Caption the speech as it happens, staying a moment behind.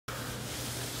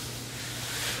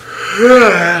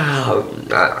Yeah,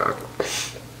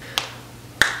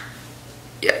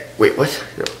 wait, what?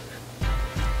 No.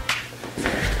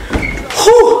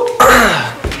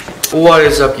 What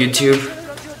is up, YouTube?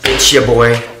 It's your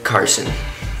boy, Carson.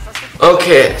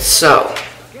 Okay, so,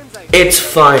 it's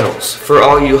finals for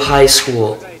all you high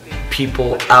school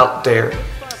people out there,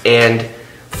 and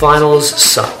finals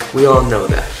suck. We all know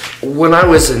that. When I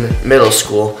was in middle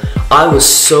school, I was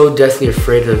so deathly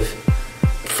afraid of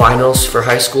finals for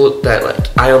high school that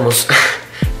like I almost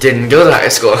didn't go to high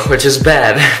school, which is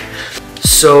bad.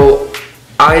 So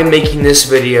I am making this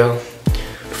video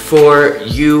for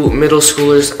you middle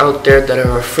schoolers out there that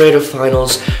are afraid of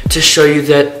finals to show you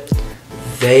that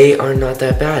they are not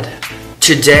that bad.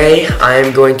 Today I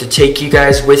am going to take you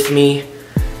guys with me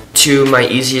to my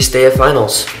easiest day of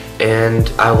finals,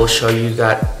 and I will show you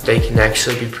that they can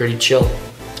actually be pretty chill.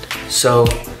 So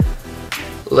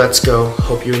let's go.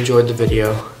 Hope you enjoyed the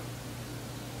video.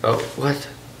 Oh, what?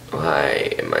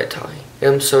 Why am I tired?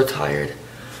 I'm so tired.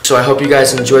 So I hope you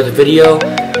guys enjoyed the video,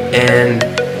 and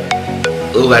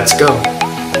let's go.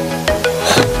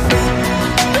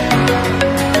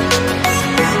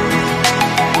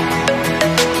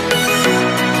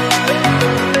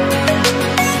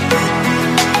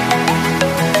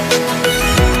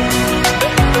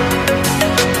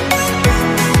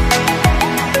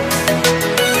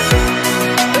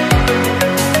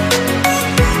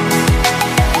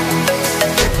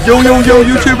 Yo,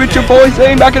 YouTube, it's your boy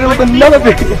Zane back at it with another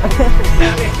video.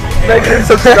 Make sure to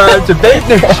subscribe to Babe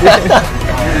Nation.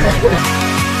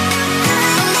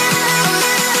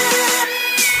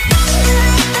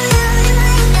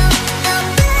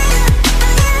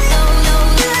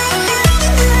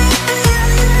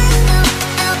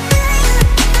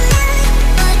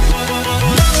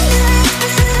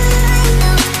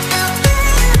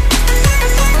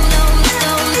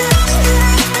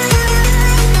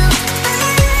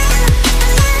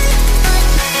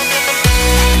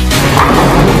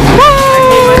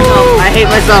 I hate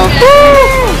myself.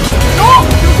 No,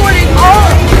 recording.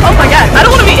 Oh my god, I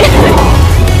don't want to be in it.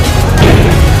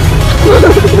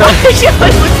 I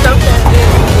look so bad.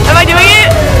 Am I doing it?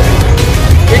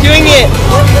 You're doing it.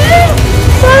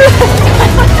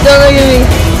 Don't look at me.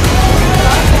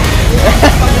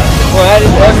 Why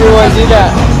does everyone do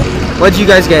that? What'd you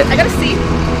guys get? I got a C.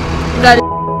 That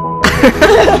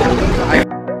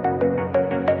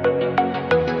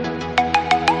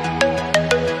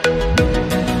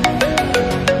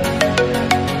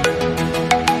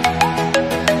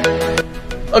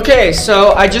Okay,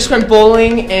 so I just went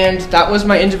bowling, and that was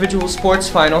my individual sports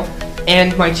final,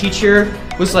 and my teacher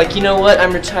was like, you know what,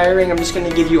 I'm retiring, I'm just going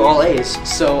to give you all A's.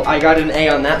 So I got an A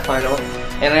on that final,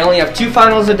 and I only have 2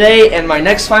 finals a day, and my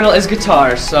next final is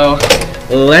guitar, so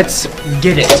let's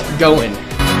get it going.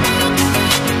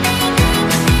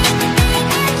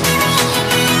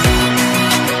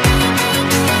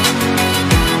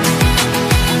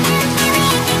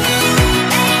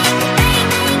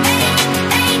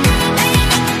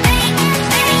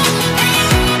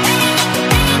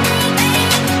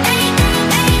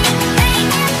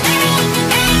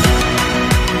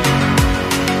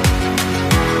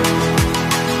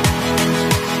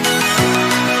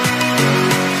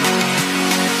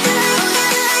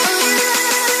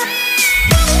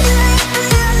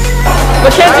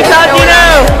 Mackenzie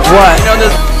Contino! What? You know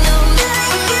this